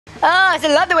Oh, I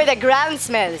love the way the ground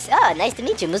smells. Oh, nice to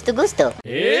meet you, Musto Gusto.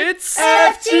 It's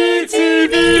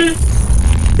FGTeeV.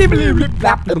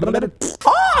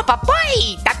 Oh,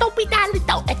 papai!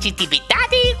 FGTeeV,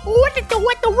 Daddy.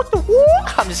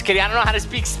 I'm just kidding. I don't know how to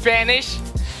speak Spanish.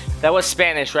 That was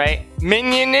Spanish, right?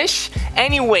 Minionish.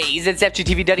 Anyways, it's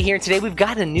FGTeeV Duddy here, and today we've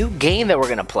got a new game that we're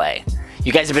gonna play.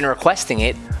 You guys have been requesting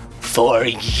it for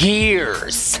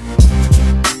years.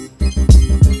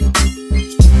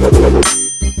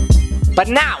 But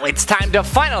now it's time to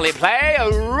finally play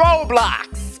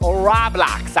Roblox or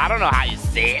Roblox. I don't know how you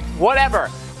say it. Whatever.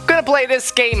 I'm gonna play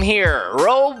this game here.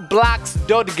 Roblox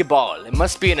Dodgeball. It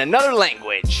must be in another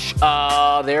language.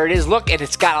 There it is. Look, and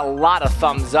it's got a lot of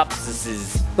thumbs up.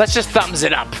 Let's just thumbs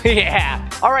it up. Yeah.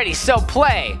 Alrighty, so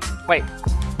play. Wait.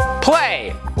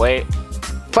 Play. Wait.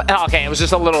 Okay, it was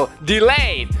just a little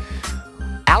delayed.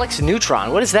 Alex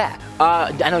Neutron, what is that?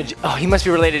 I know. Oh, he must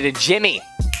be related to Jimmy.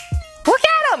 Look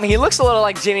at him. He looks a little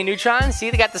like Jimmy Neutron.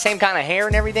 See, they got the same kind of hair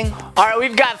and everything. All right,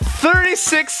 we've got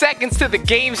 36 seconds till the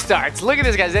game starts. Look at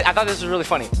this, guys. I thought this was really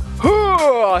funny.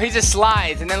 He just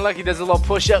slides, and then look, he does a little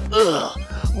push-up.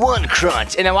 One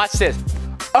crunch, and then watch this.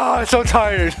 Oh, I'm so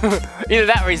tired. Either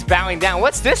that or he's bowing down.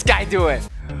 What's this guy doing?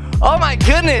 Oh my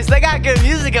goodness, they got good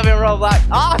music up in Roblox.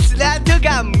 Oh, so that dude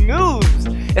got moves.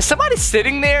 Is somebody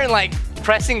sitting there and like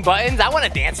pressing buttons? I want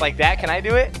to dance like that. Can I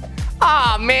do it?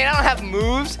 Aw, man, I don't have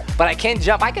moves, but I can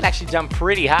jump. I can actually jump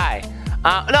pretty high. No,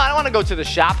 I don't want to go to the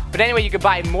shop. But anyway, you can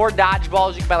buy more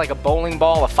dodgeballs. You can buy like a bowling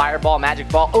ball, a fireball, a magic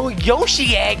ball. Oh,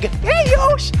 Yoshi egg. Hey,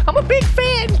 Yoshi, I'm a big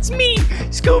fan. It's me,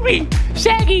 Scooby,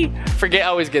 Shaggy. I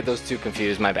always get those two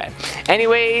confused. My bad.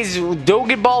 Anyways,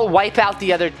 Dodgeball, wipe out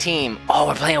the other team. Oh,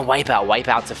 we're playing Wipeout.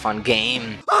 Wipeout's a fun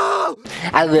game. Oh,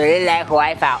 I really like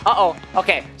Wipeout. Uh-oh.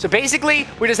 Okay, so basically,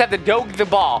 we just have to Doge the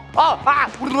ball.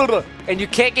 And you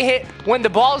can't get hit. When the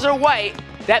balls are white,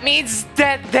 that means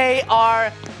that they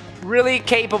are really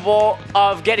capable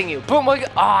of getting you. Boom, look.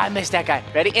 Oh, I missed that guy.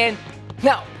 Ready? In.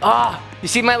 No. Oh, you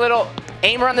see my little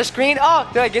aimer on the screen? Oh,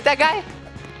 did I get that guy?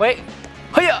 Wait.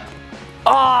 Hiya.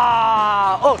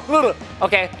 Oh,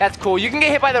 okay, that's cool. You can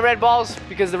get hit by the red balls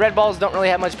because the red balls don't really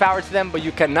have much power to them, but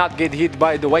you cannot get hit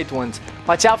by the white ones.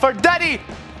 Watch out for Duddy.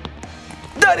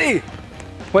 Duddy.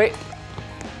 Wait.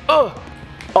 Oh.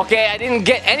 Okay, I didn't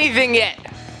get anything yet.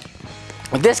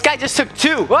 This guy just took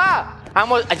two. Ah!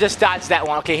 I just dodged that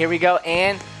one. Okay, here we go.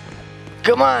 And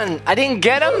come on. I didn't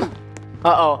get him.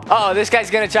 Uh-oh. Uh-oh, this guy's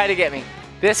going to try to get me.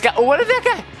 This guy. Oh, what is that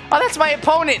guy? Oh, that's my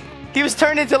opponent. He was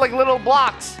turned into like little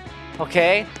blocks.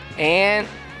 Okay. And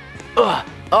oh,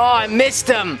 I missed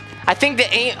him. I think the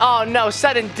aim. Oh, no.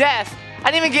 Sudden death. I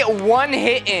didn't even get one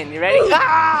hit in. You ready?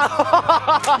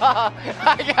 Ah!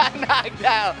 I got knocked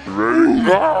out.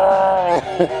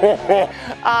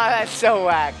 Oh, that's so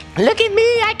whack. Look at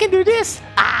me. I can do this.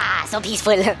 Ah, so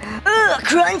peaceful. Ugh,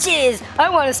 crunches. I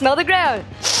want to smell the ground.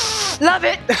 Love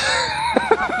it.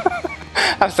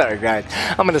 I'm sorry, guys.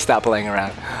 I'm going to stop playing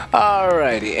around.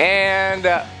 Alrighty. And,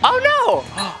 oh, no.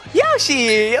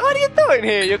 Yoshi, what are you doing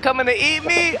here? You're coming to eat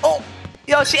me? Oh,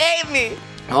 Yoshi ate me.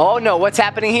 Oh no, what's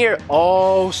happening here?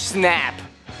 Oh snap.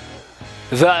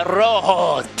 The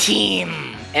Rojo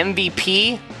team.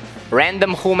 MVP.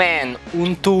 Random human.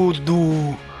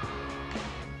 Untudu.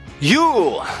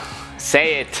 You.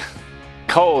 Say it.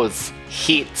 Codes.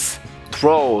 Hits.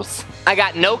 Throws. I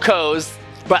got no codes,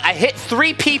 but I hit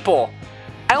 3 people.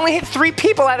 I only hit 3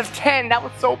 people out of 10. That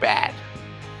was so bad.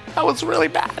 That was really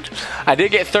bad. I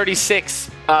did get 36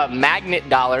 magnet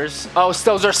dollars. Oh,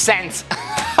 those are cents.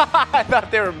 I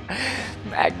thought they were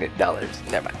magnet dollars.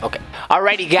 Never mind. Okay.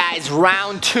 Alrighty, guys.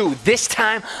 Round 2. This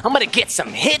time, I'm going to get some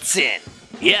hits in.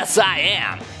 Yes, I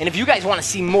am. And if you guys want to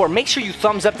see more, make sure you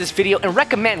thumbs up this video and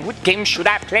recommend what game should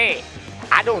I play.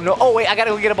 I don't know. Oh, wait. I got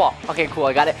to go get a ball. Okay, cool.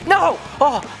 I got it. No.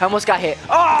 Oh, I almost got hit.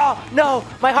 Oh, no.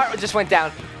 My heart just went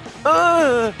down.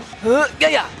 Yeah.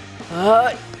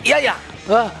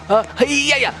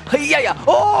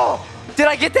 Oh, did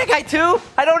I get that guy too?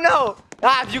 I don't know.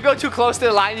 Ah, if you go too close to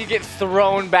the line, you get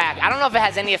thrown back. I don't know if it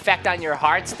has any effect on your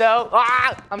hearts though.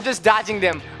 Ah, I'm just dodging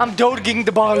them. I'm dodging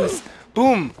the balls.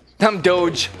 Boom. I'm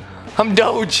Doge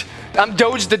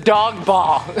the Dog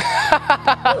Ball.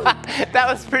 That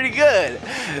was pretty good.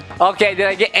 Okay, did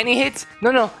I get any hits?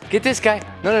 No. Get this guy.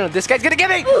 No. This guy's gonna get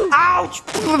me. Ouch.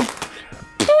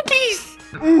 Poopies.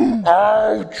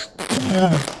 Ouch.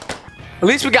 At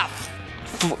least we got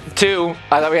 2.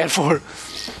 I thought we had 4.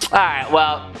 Alright,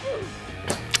 well,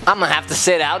 I'm gonna have to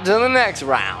sit out till the next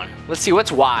round. Let's see,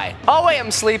 what's Y? Oh, wait,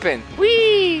 I'm sleeping.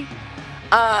 Whee!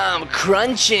 I'm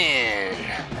crunching.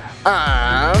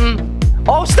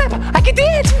 Oh, snap! I can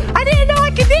dance! I didn't know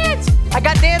I could dance! I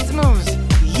got dance moves.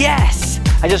 Yes!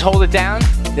 I just hold it down.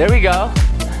 There we go.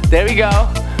 There we go.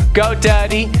 Go,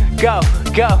 Duddy. Go,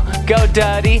 go, go,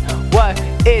 Duddy. What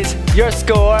is your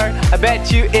score? I bet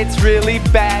you it's really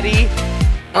batty.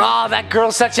 Oh, that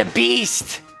girl's such a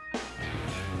beast.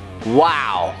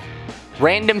 Wow.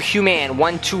 Random human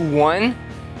 121.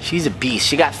 She's a beast.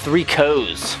 She got 3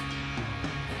 co's.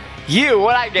 You,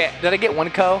 what'd I get? Did I get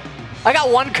 1 co? I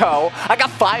got 1 co. I got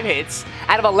 5 hits.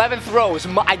 Out of 11 throws,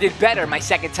 I did better my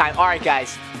second time. All right,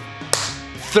 guys.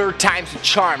 3rd time's a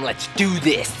charm. Let's do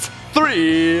this.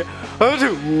 3, 2,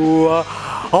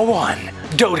 1.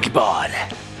 Dodgeball.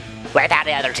 What about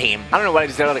the other team? I don't know what I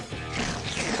just did.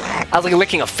 I was like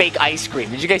licking a fake ice cream.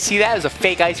 Did you guys see that? It was a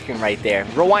fake ice cream right there.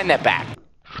 Rewind that back.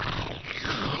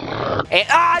 And,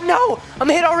 no! I'm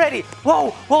hit already!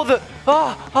 Whoa, whoa,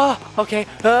 okay.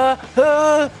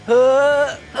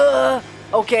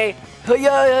 Okay.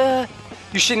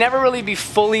 You should never really be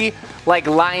fully, like,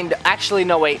 lined. Actually,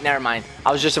 no, wait, never mind.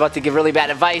 I was just about to give really bad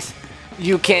advice.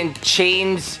 You can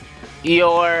change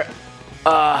your,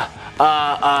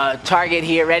 target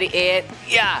here. Ready? And,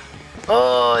 yeah.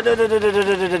 Oh, no.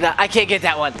 I can't get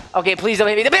that one. Okay, please don't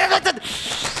hit me.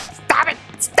 Stop it!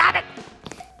 Stop it!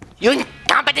 You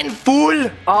incompetent fool!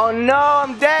 Oh no,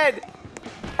 I'm dead!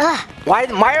 Why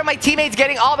are my teammates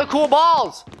getting all the cool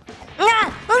balls? No,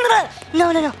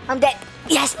 I'm dead.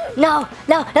 Yes, no,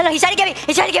 he's trying to get me,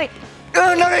 he's trying to get me.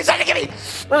 Oh, no, he's trying to get me!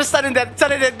 I'm sudden dead,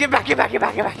 get back.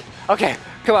 Okay,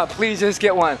 come on, please just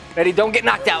get one. Ready, don't get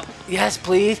knocked out. Yes,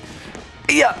 please.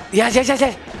 Yeah, yes.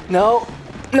 No,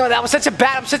 that was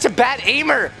I'm such a bad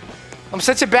aimer.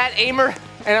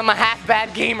 And I'm a half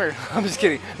bad gamer. I'm just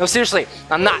kidding. No, seriously,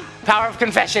 I'm not. Power of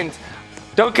confessions.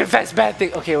 Don't confess bad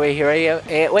things. Okay, wait, here I am.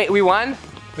 Wait, we won?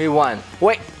 We won.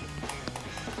 Wait,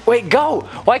 go.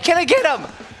 Why can't I get him?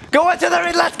 Go into the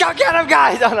ring. Let's go get him,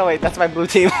 guys. Oh, no, wait, that's my blue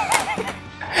team.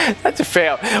 That's a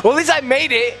fail. Well, at least I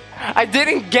made it. I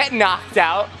didn't get knocked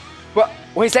out. Well,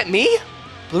 wait, is that me?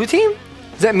 Blue team?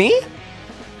 Is that me?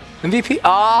 MVP?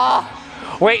 Oh.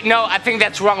 Wait, no, I think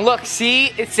that's wrong. Look,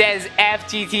 see? It says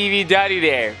FGTeeV Duddy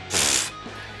there.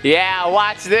 Yeah,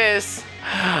 watch this.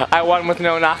 I won with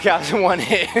no knockouts and 1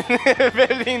 hit.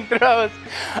 15 throws.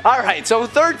 Alright, so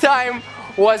 3rd time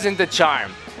wasn't the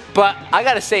charm. But I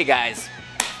gotta say, guys,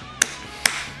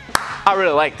 I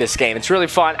really like this game. It's really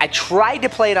fun. I tried to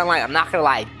play it online. I'm not gonna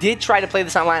lie. I did try to play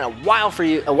this online a while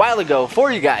ago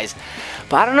for you guys.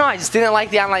 But I don't know, I just didn't like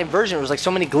the online version. There was like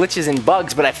so many glitches and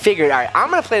bugs, but I figured, all right, I'm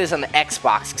gonna play this on the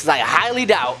Xbox because I highly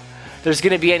doubt there's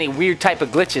gonna be any weird type of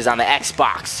glitches on the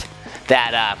Xbox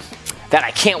that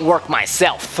I can't work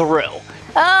myself through. Oh,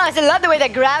 I love the way the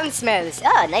ground smells.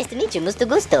 Oh, nice to meet you, Musto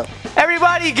Gusto.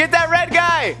 Everybody, get that red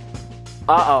guy!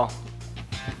 Uh-oh. All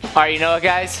right, you know what,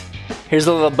 guys? Here's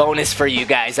a little bonus for you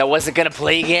guys. I wasn't gonna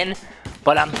play again,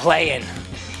 but I'm playing.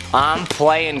 I'm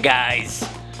playing, guys.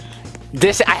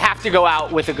 This, I have to go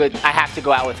out with a good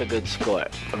score.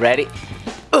 Ready?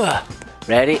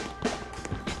 Ready?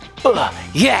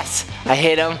 Yes! I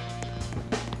hit him.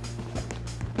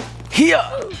 Here!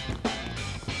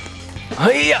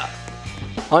 Hiya!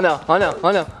 Oh no. No!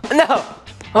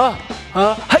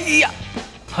 Hiya!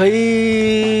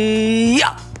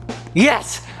 Hiya!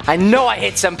 Yes! I know I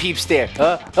hit some peeps there.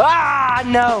 No!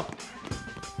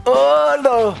 Oh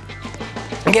no!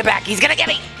 Get back, he's gonna get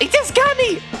me! He just got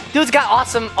me! Dude's got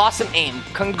awesome aim.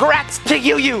 Congrats to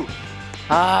you! He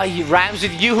rhymes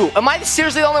with you. Am I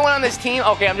seriously the only one on this team?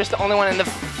 Okay, I'm just the only one in the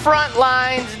front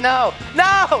lines. No!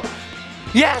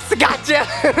 Yes, gotcha!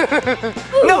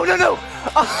 No!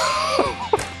 Oh.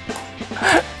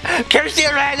 Curse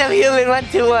your random human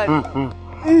 121.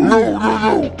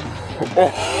 No.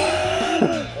 Oh.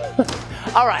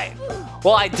 Alright.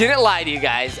 Well, I didn't lie to you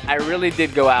guys. I really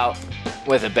did go out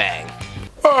with a bang.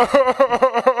 I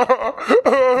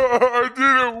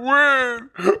didn't win.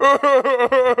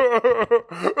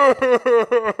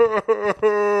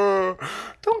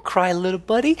 Don't cry, little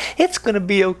buddy. It's gonna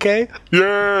be okay.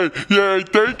 Yay,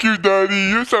 thank you, Daddy.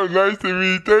 You're so nice to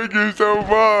me. Thank you so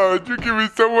much. You give me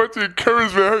so much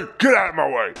encouragement. Hey, get out of my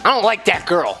way. I don't like that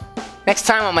girl. Next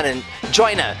time I'm gonna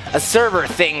join a server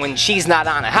thing when she's not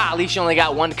on it. At least you only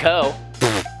got 1 co-op.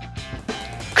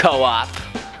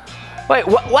 Wait,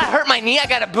 what hurt my knee? I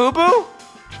got a boo-boo?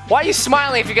 Why are you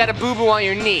smiling if you got a boo-boo on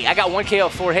your knee? I got 1 KO,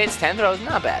 4 hits, 10 throws,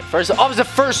 not bad. I was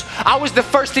the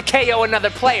first to KO another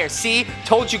player. See?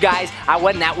 Told you guys I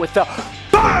went out with the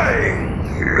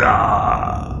bang!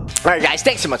 Alright guys,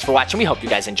 thanks so much for watching. We hope you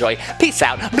guys enjoy. Peace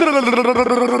out. I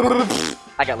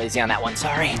got lazy on that one,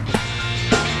 sorry.